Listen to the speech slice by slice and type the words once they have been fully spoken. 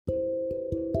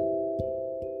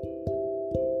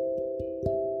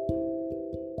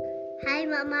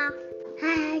Mama.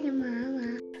 Hi,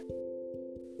 Mama.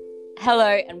 Hello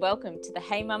and welcome to the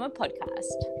Hey Mama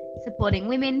podcast. Supporting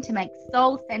women to make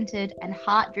soul-centered and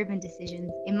heart-driven decisions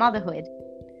in motherhood.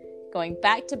 Going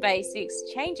back to basics,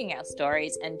 changing our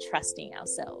stories and trusting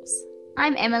ourselves.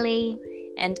 I'm Emily.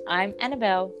 And I'm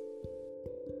Annabelle.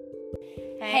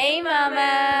 Hey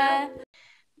Mama!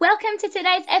 Welcome to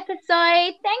today's episode.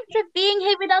 Thanks for being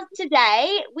here with us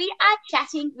today. We are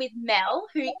chatting with Mel,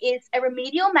 who is a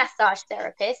remedial massage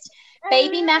therapist,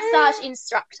 baby massage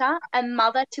instructor, and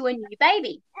mother to a new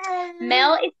baby.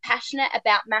 Mel is passionate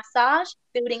about massage,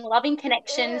 building loving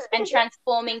connections, and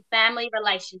transforming family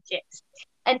relationships.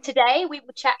 And today we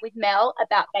will chat with Mel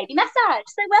about baby massage.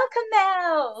 So welcome,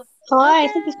 Mel. Hi,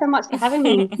 thank you so much for having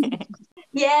me.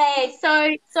 Yeah,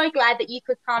 so glad that you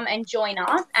could come and join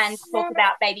us and talk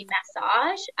about baby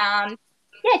massage. Do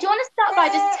you want to start by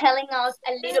just telling us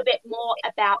a little bit more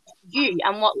about you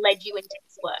and what led you into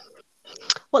this work?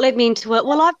 What led me into it?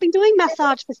 Well, I've been doing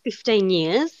massage for 15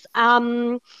 years.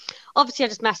 Obviously, I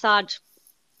just massage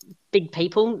big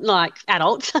people, like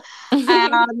adults.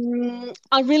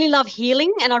 I really love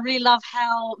healing, and I really love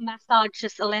how massage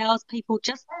just allows people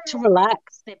just to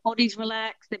relax, their bodies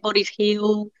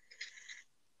heal.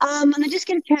 And they just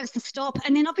get a chance to stop.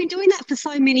 And then I've been doing that for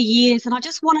so many years, and I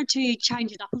just wanted to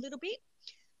change it up a little bit.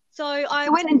 So I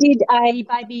went and did a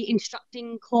baby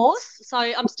instructing course. So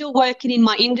I'm still working in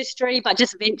my industry, but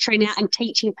just venturing out and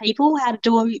teaching people how to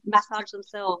do massage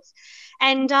themselves.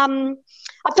 And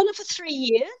I've done it for 3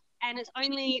 years, and it's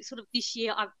only sort of this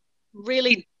year I've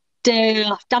really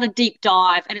done a deep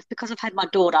dive, and it's because I've had my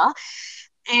daughter.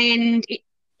 And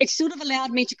it sort of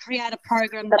allowed me to create a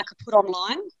program that I could put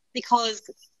online, because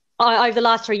over the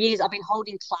last 3 years, I've been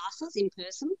holding classes in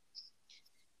person.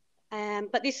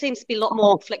 But this seems to be a lot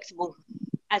more flexible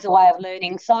as a way of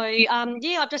learning. So,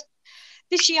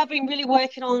 this year I've been really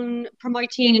working on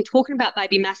promoting and talking about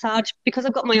baby massage. Because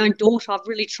I've got my own daughter, I've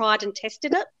really tried and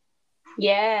tested it.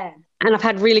 Yeah. And I've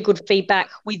had really good feedback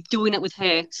with doing it with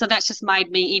her. So that's just made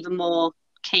me even more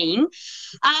keen.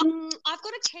 I've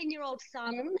got a 10-year-old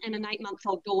son and an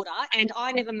 8-month-old daughter, and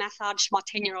I never massaged my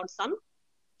 10-year-old son.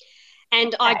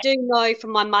 And I do know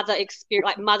from my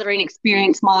mothering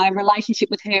experience, my relationship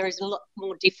with her is a lot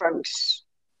more different.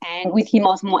 And with him, I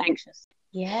was more anxious.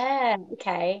 Yeah.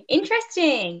 Okay.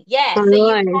 Interesting. Yeah. So you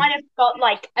kind of got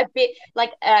like a bit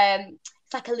like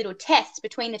it's like a little test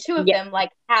between the two of them,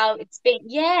 like how it's been.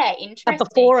 Yeah. Interesting. A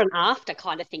before and after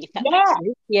kind of thing, if that makes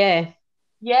sense. Yeah.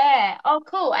 Yeah. Oh,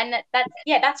 cool. And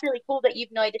that's really cool that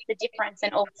you've noticed the difference,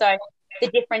 and also the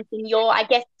difference in your, I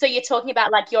guess, so you're talking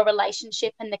about like your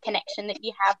relationship and the connection that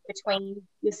you have between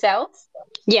yourselves.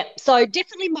 Yeah. So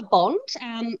definitely my bond.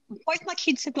 Both my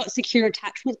kids have got secure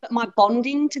attachments, but my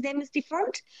bonding to them is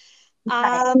different.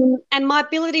 And my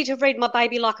ability to read my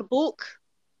baby like a book,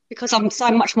 because I'm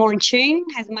so much more in tune,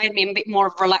 has made me a bit more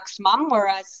of a relaxed mum,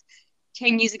 whereas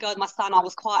 10 years ago with my son, I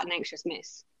was quite an anxious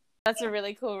mess. That's a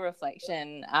really cool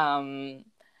reflection.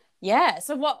 Yeah.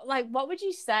 So what would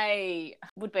you say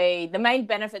would be the main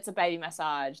benefits of baby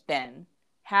massage then?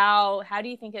 How do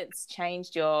you think it's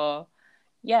changed your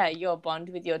bond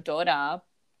with your daughter?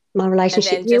 My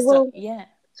relationship. Because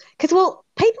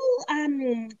people,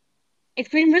 it's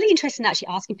been really interesting actually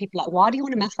asking people like, why do you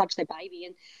want to massage their baby?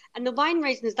 And the main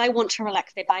reason is they want to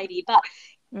relax their baby. But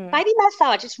baby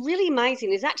massage, it's really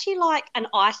amazing. It's actually like an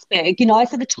iceberg,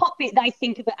 So the top bit, they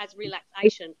think of it as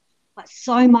relaxation, but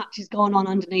so much is going on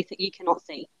underneath that you cannot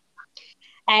see.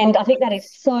 And I think that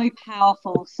is so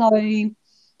powerful. So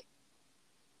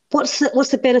what's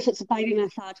the benefits of baby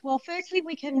massage? Well, firstly,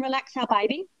 we can relax our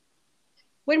baby.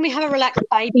 When we have a relaxed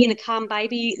baby and a calm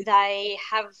baby, they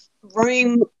have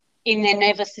room in their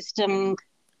nervous system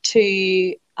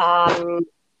to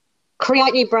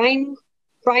create new brain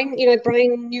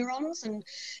neurons and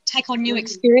take on new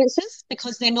experiences,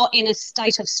 because they're not in a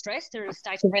state of stress, they're in a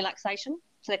state of relaxation,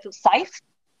 so they feel safe.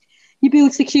 You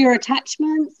build secure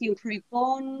attachments, you improve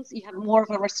bonds, you have more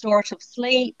of a restorative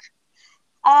sleep.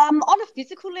 On a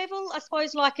physical level, I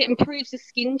suppose, like, it improves the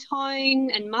skin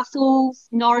tone and muscles,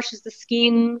 nourishes the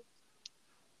skin.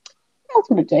 What else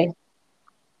would it do?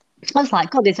 I was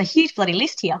like, God, there's a huge bloody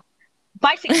list here.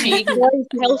 Basically, it grows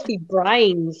healthy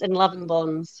brains and loving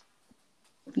bonds.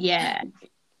 Yeah.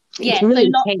 It's really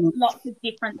lots of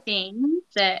different things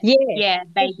that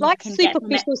there's like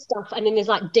superficial stuff, and then there's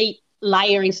like deep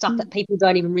layering stuff that people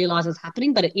don't even realise is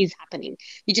happening, but it is happening.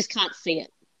 You just can't see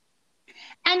it.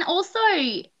 And also,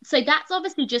 so that's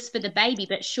obviously just for the baby,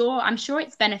 but I'm sure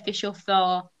it's beneficial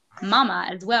for mama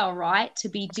as well, right? To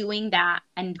be doing that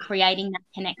and creating that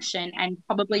connection and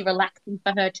probably relaxing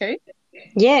for her too.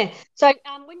 Yeah. So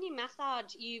when you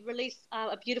massage, you release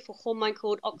a beautiful hormone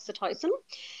called oxytocin.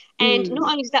 And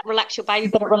not only does that relax your baby,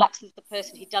 but it relaxes the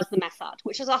person who does the massage,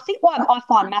 which is, I think, why I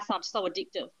find massage so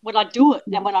addictive when I do it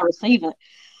and when I receive it.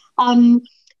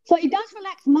 So it does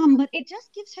relax mum, but it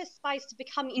just gives her space to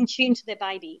become in tune to their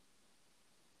baby.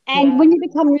 And when you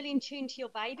become really in tune to your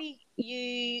baby,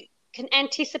 you can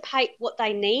anticipate what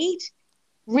they need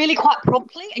really quite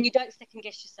promptly, and you don't second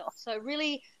guess yourself. So it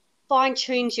really fine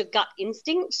tunes your gut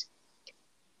instinct.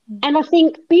 And I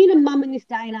think being a mum in this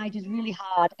day and age is really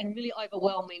hard and really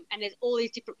overwhelming. And there's all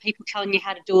these different people telling you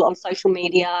how to do it on social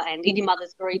media and in your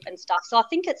mother's group and stuff. So I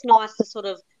think it's nice to sort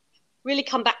of really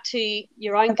come back to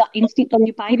your own gut instinct on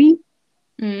your baby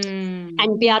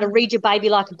and be able to read your baby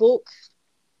like a book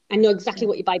and know exactly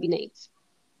what your baby needs.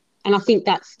 And I think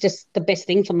that's just the best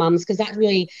thing for mums, because that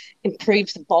really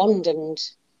improves the bond and,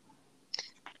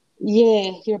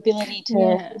 your ability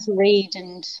to read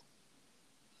and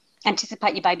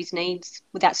anticipate your baby's needs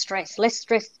without stress. Less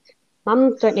stress.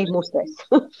 Mums don't need more stress.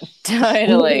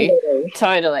 Totally.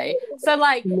 So,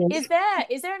 like, is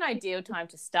there an ideal time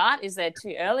to start? Is there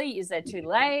too early? Is there too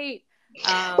late?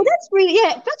 Well, that's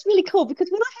really cool, because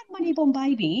when I had my newborn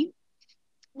baby,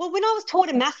 well, when I was taught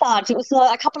in massage, it was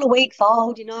like a couple of weeks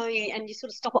old, and you sort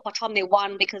of stop it by the time they're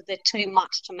one because they're too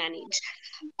much to manage.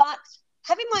 But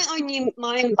having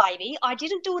my own baby, I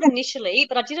didn't do it initially,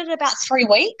 but I did it about 3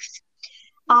 weeks.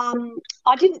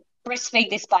 I didn't breastfeed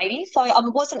this baby, so I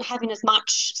wasn't having as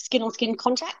much skin-on-skin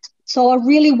contact. So I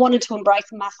really wanted to embrace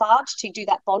massage to do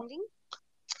that bonding.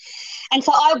 And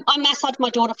so I massaged my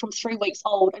daughter from 3 weeks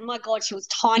old, and my God, she was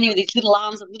tiny with these little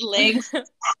arms and little legs.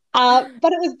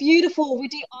 But it was beautiful. We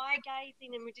did eye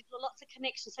gazing and we did lots of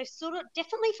connections. So sort of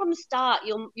definitely from the start,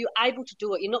 you're able to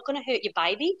do it. You're not going to hurt your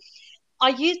baby. I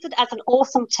used it as an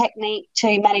awesome technique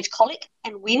to manage colic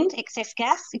and wind, excess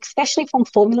gas, especially from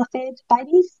formula-fed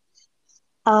babies.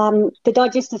 The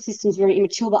digestive system is very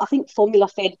immature, but I think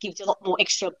formula-fed gives you a lot more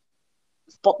extra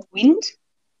wind.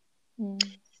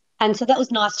 And so that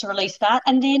was nice to release that.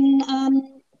 And then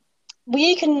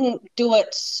you can do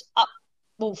it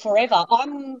forever.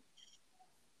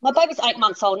 My baby's 8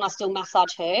 months old and I still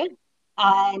massage her,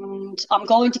 and I'm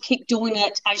going to keep doing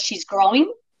it as she's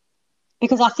growing,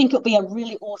 because I think it'll be a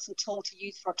really awesome tool to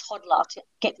use for a toddler to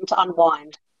get them to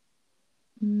unwind.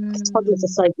 Because toddlers are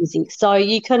so busy. So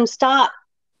you can start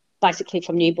basically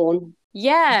from newborn.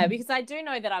 Yeah, because I do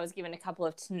know that I was given a couple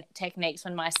of techniques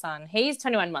when my son, he's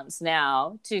 21 months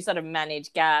now, to sort of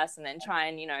manage gas and then try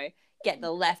and, get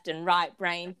the left and right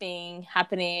brain thing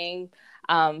happening.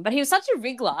 But he was such a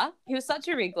wriggler.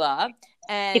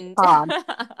 And,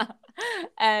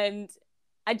 and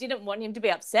I didn't want him to be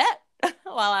upset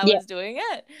while I was doing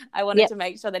it. I wanted to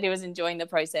make sure that he was enjoying the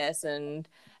process, and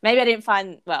maybe I didn't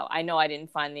find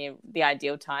the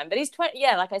ideal time, but he's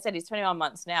like I said, he's 21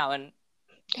 months now, and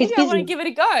maybe I want to give it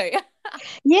a go.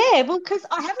 Yeah, well, because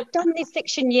I haven't done this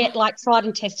section yet, like tried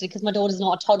and tested, because my daughter's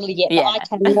not a toddler yet, but I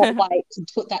cannot wait to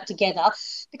put that together,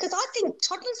 because I think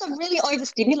toddlers are really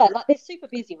overstimulated. Like, they're super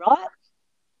busy, right?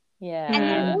 Yeah.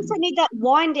 And they also need that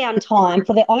wind down time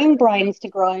for their own brains to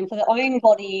grow and for their own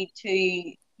body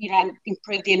to,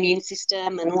 improve the immune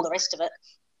system and all the rest of it,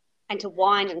 and to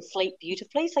wind and sleep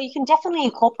beautifully. So you can definitely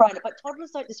incorporate it, but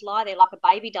toddlers don't just lie there like a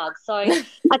baby does. So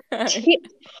a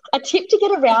tip to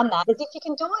get around that is if you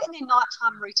can do it in their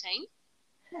nighttime routine,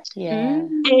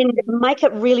 and make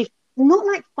it really not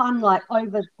like fun, like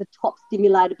over the top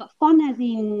stimulated, but fun as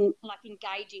in like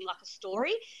engaging, like a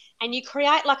story, and you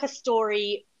create like a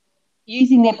story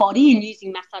using their body and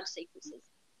using massage sequences.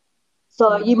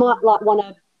 So you might like want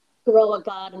to grow a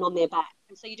garden on their back.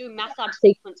 And so you do a massage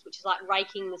sequence, which is like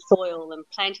raking the soil and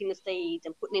planting the seeds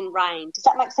and putting in rain. Does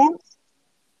that make sense?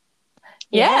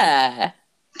 Yeah.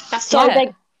 So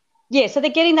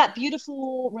they're getting that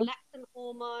beautiful relaxing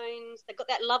hormones. They've got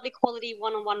that lovely quality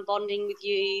one-on-one bonding with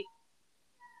you,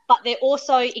 but they're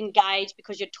also engaged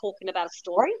because you're talking about a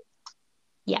story.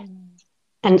 Yeah.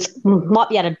 And might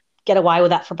be able to get away with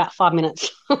that for about 5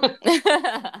 minutes.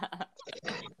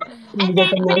 And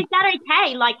then, but is that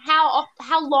okay? Like, how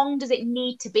long does it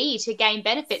need to be to gain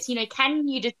benefits? Can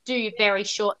you just do a very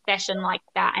short session like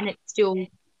that and it's still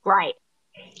great?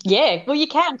 Yeah, well, you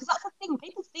can, because that's the thing.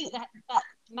 People think that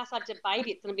massage a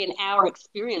baby, it's going to be an hour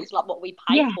experience like what we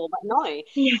pay for, but no.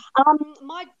 Yeah.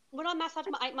 When I massaged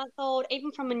my 8-month-old,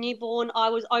 even from a newborn, I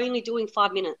was only doing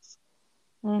 5 minutes.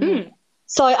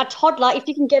 So a toddler, if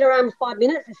you can get around 5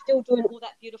 minutes, is still doing all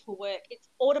that beautiful work. It's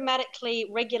automatically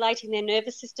regulating their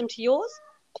nervous system to yours.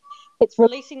 It's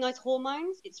releasing those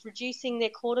hormones. It's reducing their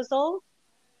cortisol.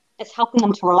 It's helping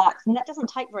them to relax. And that doesn't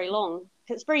take very long.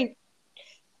 It's babies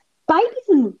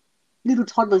and little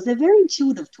toddlers, they're very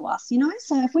intuitive to us, you know.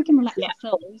 So if we can relax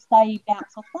ourselves, they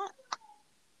bounce off that,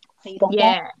 feed off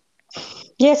that.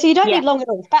 Yeah, so you don't need long at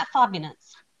all. It's about 5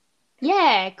 minutes.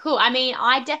 Yeah, cool. I mean,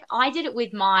 I did it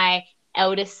with my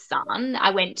eldest son.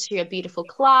 I went to a beautiful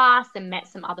class and met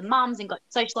some other mums and got to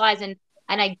socialize, and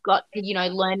I got to, you know,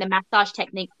 learn the massage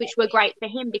techniques, which were great for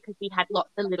him because he had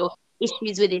lots of little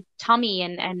issues with his tummy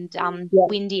and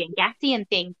windy and gassy and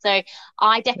things. So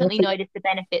I definitely noticed the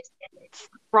benefits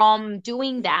from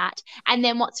doing that. And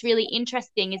then what's really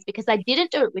interesting is because I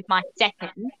didn't do it with my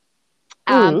second,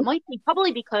 mostly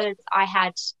probably because I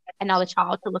had another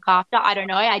child to look after. I don't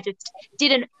know. I just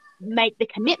didn't make the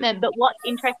commitment. But what's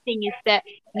interesting is that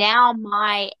now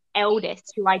my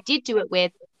eldest, who I did do it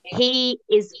with, he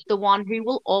is the one who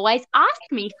will always ask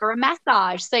me for a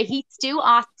massage. So he still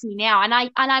asks me now, and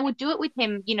I would do it with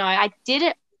him. You know, I did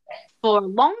it for a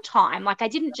long time. Like, I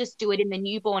didn't just do it in the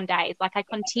newborn days. Like, I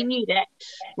continued it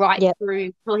right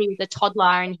through till he was a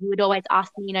toddler, and he would always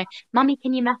ask me, you know, Mummy,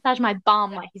 can you massage my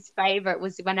bum? Like, his favorite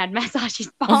was when I'd massage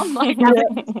his bum. Like,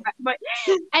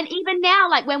 and even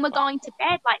now, like, when we're going to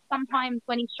bed, like, sometimes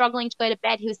when he's struggling to go to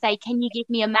bed, he'll say, can you give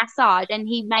me a massage? And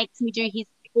he makes me do his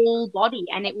full body,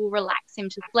 and it will relax him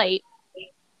to sleep.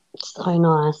 So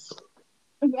nice.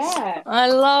 Yeah. I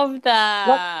love that.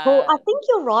 That's cool. I think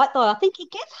you're right, though. I think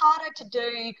it gets harder to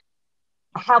do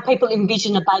how people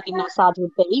envision a baby massage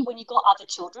would be when you've got other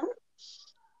children.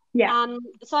 Yeah.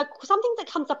 So something that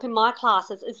comes up in my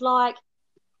classes is like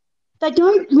they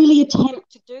don't really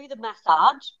attempt to do the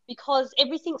massage because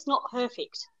everything's not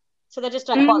perfect. So they just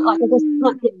don't they just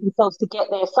can't get themselves to get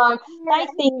there. So they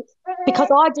think, because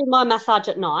I do my massage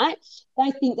at night,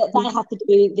 they think that they have to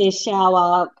do their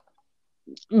shower,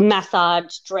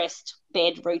 massage, dressed,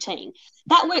 bed routine.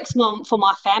 That works for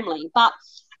my family, but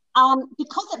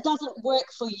because it doesn't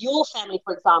work for your family,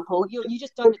 for example, you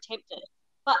just don't attempt it.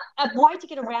 But a way to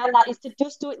get around that is to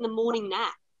just do it in the morning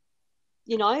nap,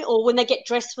 you know, or when they get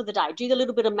dressed for the day, do the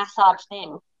little bit of massage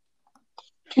then.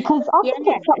 Because I think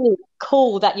it's something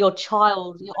cool that your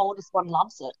child, your oldest one,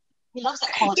 loves it. He loves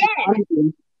that quality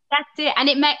time. That's it. And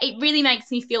it really makes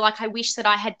me feel like I wish that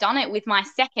I had done it with my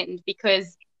second,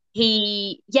 because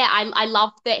I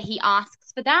love that he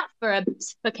asks for that,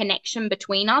 for connection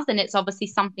between us, and it's obviously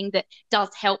something that does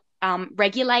help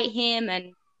regulate him,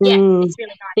 and it's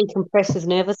really nice. Decompress his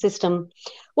nervous system.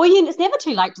 Well, it's never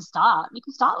too late to start. You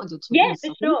can start with your children. Yeah,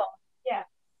 for sure. Yeah.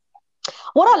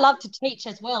 What I love to teach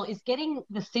as well is getting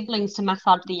the siblings to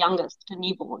massage the youngest, to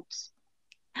newborns.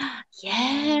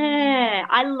 Yeah,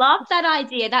 I love that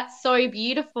idea. That's so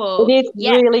beautiful. It is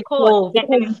really cool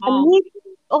because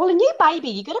a new baby,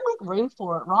 you got to make room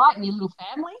for it, right, in your little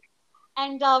family.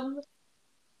 And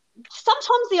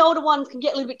sometimes the older ones can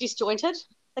get a little bit disjointed.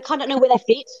 They kind of don't know where they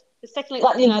fit. Secondly,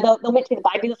 like, you know, they'll meant to be the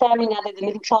baby of the family, now they're the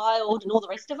middle child and all the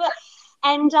rest of it.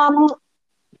 And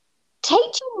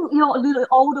teaching your little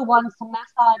older ones to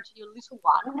massage your little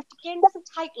one, which again doesn't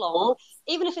take long,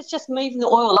 even if it's just moving the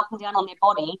oil up and down on their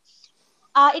body,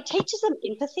 it teaches them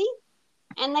empathy,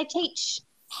 and they teach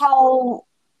how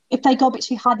if they go a bit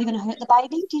too hard, they're going to hurt the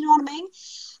baby. Do you know what I mean?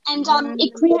 And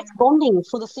it creates bonding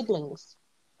for the siblings,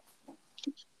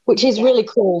 which is really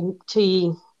cool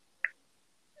to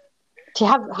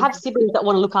have siblings that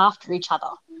want to look after each other.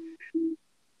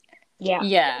 Yeah.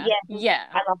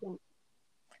 I love them.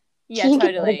 Yeah,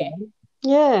 totally.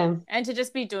 Yeah. And to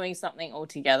just be doing something all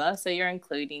together, so you're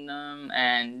including them,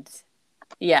 and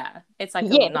it's like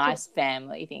a nice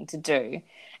family thing to do.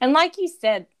 And like you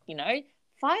said, you know,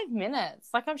 5 minutes.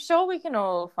 Like, I'm sure we can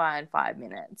all find 5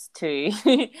 minutes to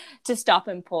to stop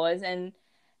and pause and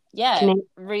you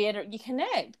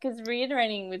connect, because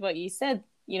reiterating with what you said,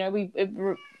 you know,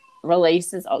 it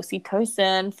releases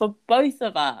oxytocin for both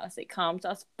of us. It calms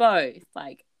us both.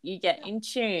 Like, you get in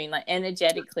tune, like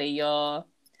energetically you're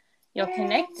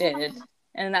connected,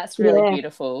 and that's really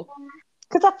beautiful.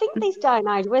 Because I think these day and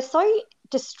age we're so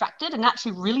distracted and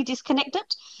actually really disconnected.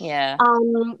 Yeah.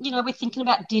 You know, we're thinking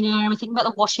about dinner, we're thinking about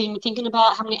the washing, we're thinking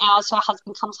about how many hours till our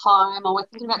husband comes home, or we're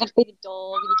thinking about going to feed the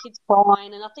dog and the kids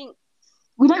crying, and I think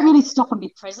we don't really stop and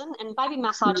be present, and baby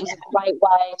massage is a great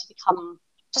way to become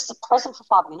just present for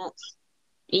 5 minutes.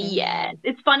 Yeah,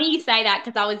 it's funny you say that,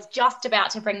 because I was just about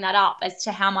to bring that up as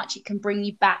to how much it can bring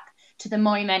you back to the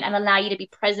moment and allow you to be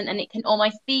present, and it can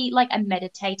almost be like a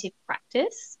meditative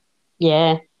practice.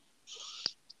 Yeah,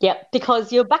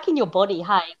 because you're back in your body,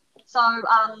 hey. So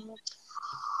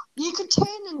you can turn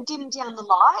and dim down the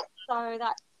light, so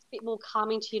that's a bit more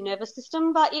calming to your nervous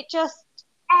system, but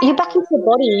you're back into your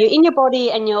body. You're in your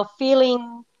body and you're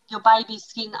feeling your baby's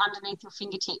skin underneath your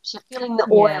fingertips. You're feeling the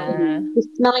oil. You're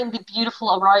smelling the beautiful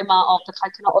aroma of the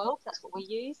coconut oil. That's what we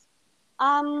use.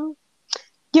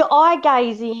 you're eye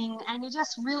gazing and you're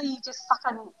just really just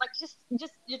fucking like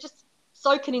you're just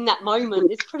soaking in that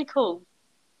moment. It's pretty cool.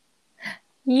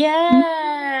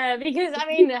 Yeah, because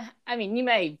I mean, you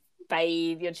may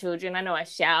bathe your children. I know I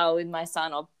shower with my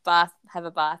son or have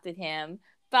a bath with him.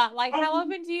 But like, how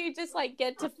often do you just like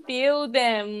get to feel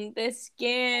them, their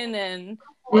skin and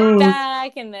their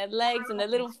back and their legs and their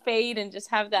little feet, and just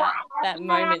have that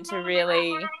moment to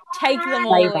really take them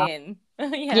all Flavor. in?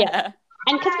 Yeah. Yeah.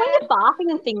 And because when you're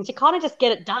bathing and things, you kind of just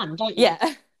get it done, don't you?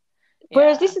 Yeah.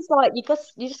 Whereas this is like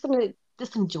you're just gonna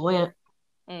just enjoy it.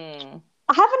 Mm.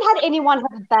 I haven't had anyone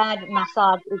have a bad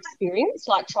massage experience,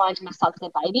 like trying to massage their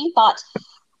baby, but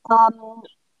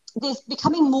there's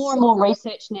becoming more and more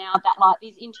research now that like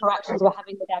these interactions we're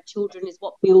having with our children is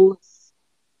what builds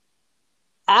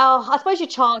I suppose, your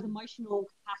child's emotional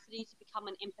capacity to become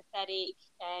an empathetic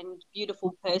and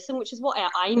beautiful person, which is what our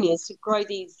aim is, to grow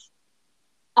these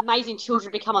amazing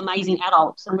children, become amazing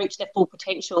adults and reach their full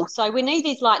potential. So we need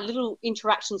these like little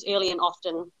interactions early and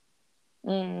often.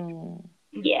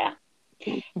 Yeah.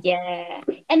 Yeah.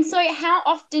 And so how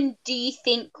often do you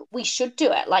think we should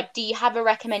do it? Like, do you have a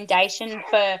recommendation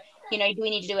for, do we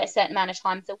need to do it a certain amount of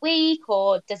times a week,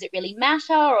 or does it really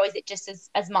matter, or is it just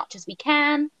as much as we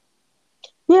can?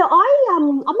 Yeah,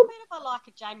 I'm a bit of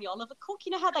a Jamie Oliver cook.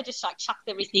 You know how they just like chuck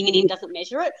everything in and doesn't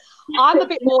measure it? I'm a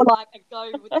bit more like a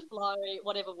go with the flow,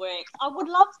 whatever works. I would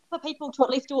love for people to at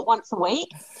least do it once a week.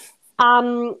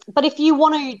 But if you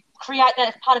want to create that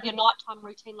as part of your nighttime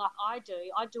routine like I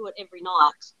do it every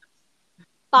night.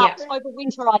 But over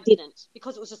winter I didn't,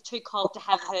 because it was just too cold to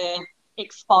have her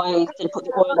exposed and put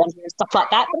the oil on her and stuff like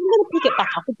that. But I'm going to pick it back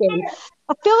up again.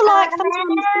 I feel like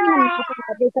sometimes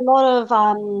there's a lot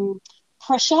of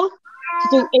pressure to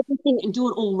do everything and do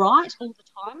it all right all the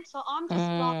time. So I'm just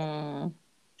like,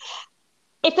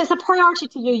 if it's a priority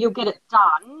to you, you'll get it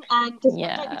done, and just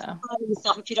don't be too hard on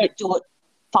yourself if you don't do it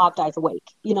 5 days a week,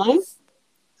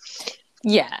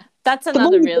 Yeah, that's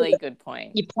another really good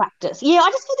point. You practice. Yeah,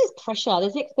 I just feel there's pressure,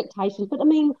 there's expectations, but I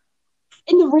mean,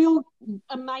 in the real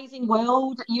amazing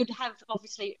world, you'd have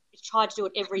obviously tried to do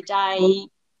it every day.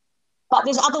 But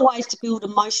there's other ways to build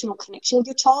emotional connection with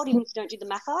your child, even if you don't do the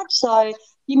massage. So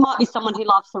you might be someone who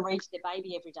loves to read to their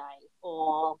baby every day,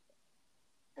 or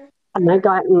I don't know, go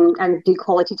out and do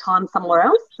quality time somewhere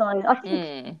else. So I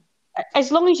think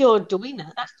as long as you're doing it,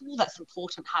 that's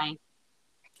important, hey?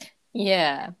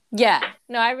 Yeah.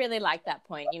 No, I really like that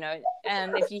point,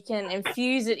 and if you can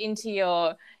infuse it into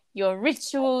your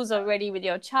rituals already with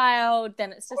your child,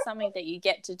 then it's just something that you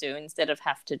get to do instead of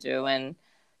have to do, and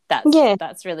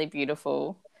that's really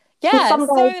beautiful. Yeah, some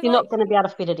days you're not going to be able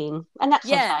to fit it in, and that's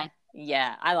okay.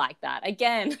 Yeah, I like that.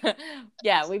 Again,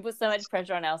 we put so much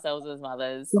pressure on ourselves as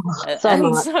mothers. So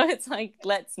it's like,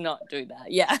 let's not do that.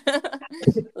 Yeah. I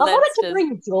want it to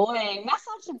bring joy.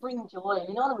 Massage should bring joy,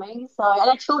 you know what I mean? So, and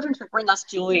our children should bring us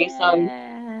joy. So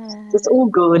it's all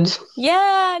good.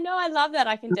 Yeah, no, I love that.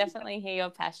 I can definitely hear your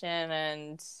passion,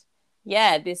 and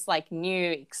this like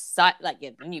new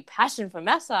new passion for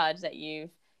massage that you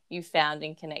found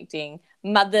in connecting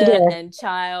mother and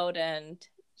child and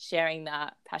sharing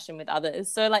that passion with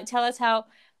others. So like, tell us how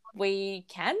we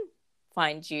can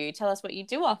find you. Tell us what you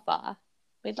do offer.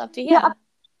 We'd love to hear. Yeah, I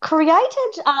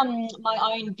created my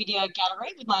own video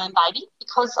gallery with my own baby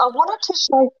because I wanted to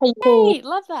show people. Hey,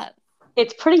 love that.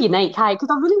 It's pretty unique, hey, because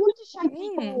I really wanted to show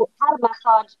people how to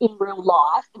massage in real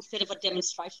life instead of a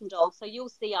demonstration doll. So you'll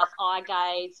see us eye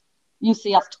gaze, you'll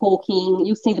see us talking,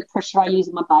 you'll see the pressure I use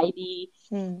on my baby.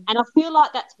 And I feel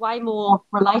like that's way more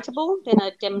relatable than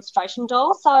a demonstration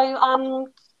doll. So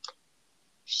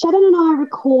Shannon and I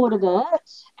recorded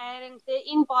it, and they're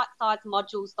in bite-sized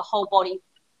modules, the whole body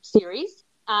series.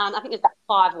 I think there's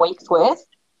about 5 weeks worth.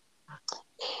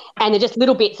 And they're just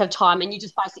little bits of time, and you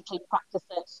just basically practice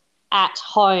it at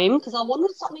home, because I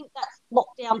wanted something that's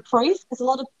lockdown proof, because a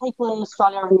lot of people in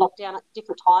Australia are in lockdown at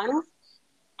different times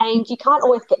and you can't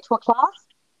always get to a class.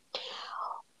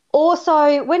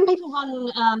 Also, when people run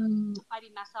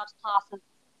baby massage classes,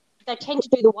 they tend to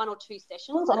do the 1 or 2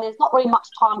 sessions, and there's not really much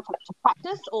time to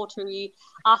practice or to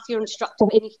ask your instructor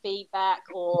any feedback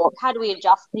or how do we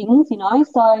adjust things,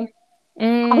 So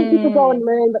I think people go and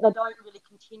learn, but they don't really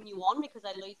continue on because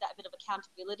they lose that bit of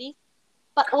accountability.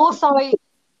 But also,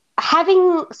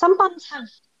 some mums have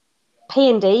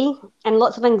P&D and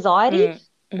lots of anxiety.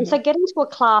 And so getting to a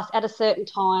class at a certain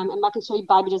time and making sure your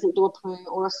baby doesn't do a poo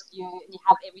or a spew and you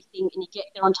have everything and you get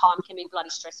there on time can be bloody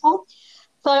stressful.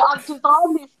 So I've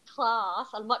designed this class.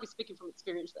 I might be speaking from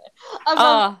experience there.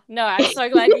 No, I'm so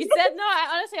glad you said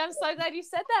honestly, I'm so glad you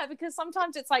said that, because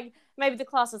sometimes it's like maybe the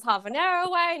class is half an hour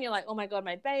away and you're like, oh my God,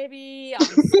 my baby.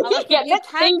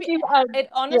 It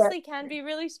honestly can be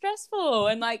really stressful.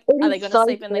 And like, are they going to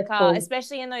sleep in the car?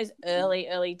 Especially in those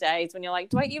early days when you're like,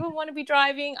 do I even want to be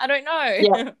driving? I don't know.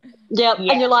 Yeah.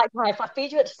 And you're like, hey, if I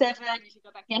feed you at 7, you can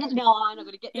go back down at 9. I've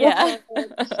got to get you at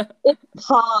 10. It's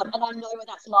hard, and I know what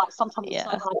that's like. Sometimes it's so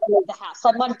hard to leave the house.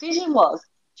 So my vision was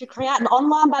to create an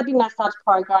online baby massage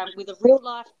program with a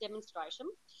real-life demonstration,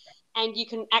 and you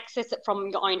can access it from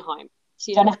your own home.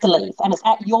 So you don't have to leave, and it's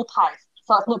at your pace.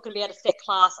 So it's not going to be at a set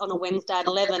class on a Wednesday at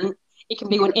 11. It can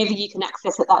be whenever you can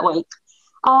access it that week.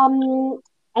 And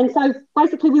so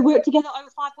basically we work together over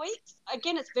 5 weeks.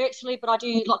 Again, it's virtually, but I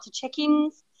do lots of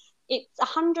check-ins. It's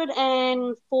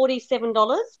 $147,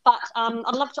 but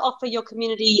I'd love to offer your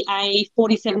community a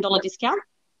 $47 discount.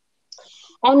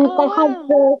 And the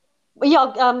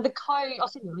code, I'll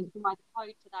send you a link. The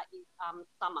code to that is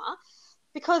summer,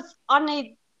 because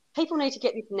people need to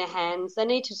get this in their hands. They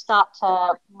need to start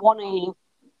to want to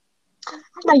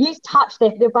use touch,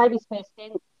 their baby's first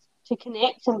sense, to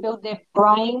connect and build their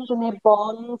brains and their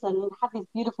bonds and have these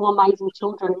beautiful, amazing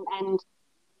children. And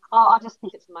I just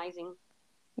think it's amazing.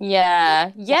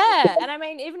 Yeah. And I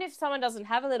mean, even if someone doesn't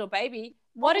have a little baby,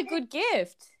 what a good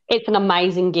gift. It's an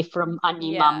amazing gift from a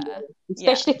new mum,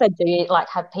 especially if they do like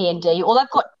have PND or they've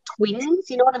got twins.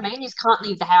 You know what I mean? You just can't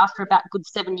leave the house for about a good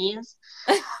 7 years.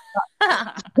 It's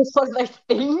one of those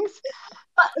things.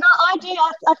 But no, I do.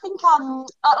 I think I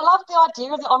love the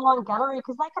idea of the online gallery,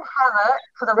 because they can have it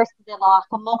for the rest of their life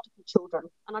for multiple children,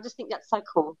 and I just think that's so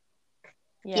cool.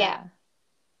 Yeah.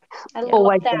 I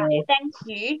love that. There. Thank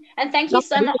you. And thank you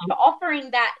so much for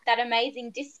offering that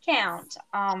amazing discount.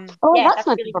 That's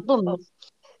no really problem. Cool.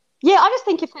 Yeah, I just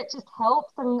think if it just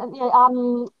helps, and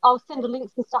I'll send the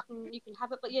links and stuff and you can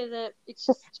have it. But it's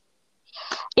just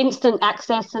instant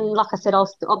access, and like I said,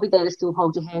 I'll be there to still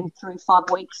hold your hand through 5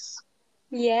 weeks.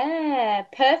 Yeah,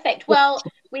 perfect. Well,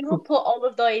 we will put all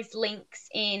of those links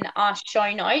in our show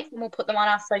notes, and we'll put them on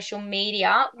our social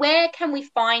media. Where can we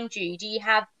find you? Do you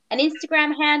have an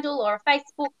Instagram handle or a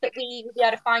Facebook that we will be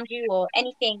able to find you, or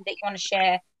anything that you want to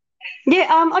share? Yeah,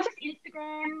 I just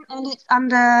Instagram, and it's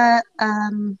under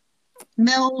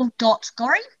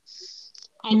mel.gorry,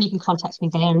 and you can contact me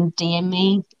there and DM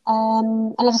me.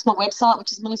 And that's my website,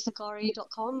 which is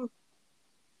melissagorry.com.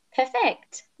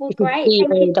 Perfect. Well, great.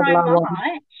 Thank you so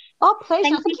much. Oh, pleasure.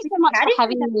 Thank you so much for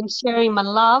having me and sharing my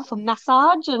love for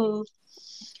massage, and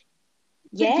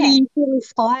you feel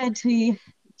inspired to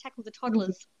tackle the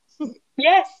toddlers.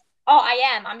 Yes. Oh,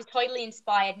 I am. I'm totally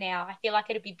inspired now. I feel like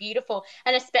it'd be beautiful.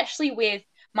 And especially with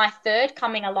my third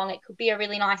coming along, it could be a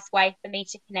really nice way for me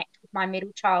to connect with my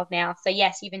middle child now. So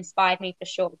yes, you've inspired me for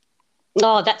sure.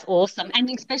 Oh, that's awesome. And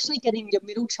especially getting your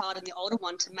middle child and the older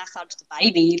one to massage the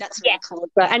baby. That's really cool.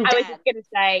 And I was just going to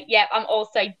say, I'm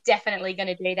also definitely going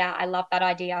to do that. I love that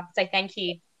idea. So thank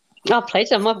you. Oh,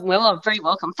 pleasure. Well, very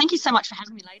welcome. Thank you so much for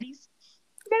having me, ladies.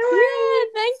 Yeah,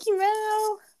 thank you,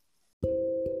 Mel.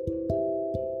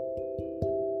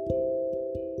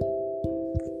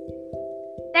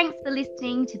 Thanks for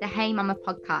listening to the Hey Mama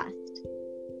podcast.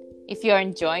 If you're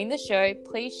enjoying the show,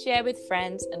 please share with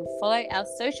friends and follow our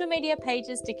social media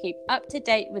pages to keep up to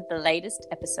date with the latest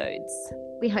episodes.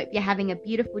 We hope you're having a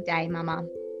beautiful day, Mama.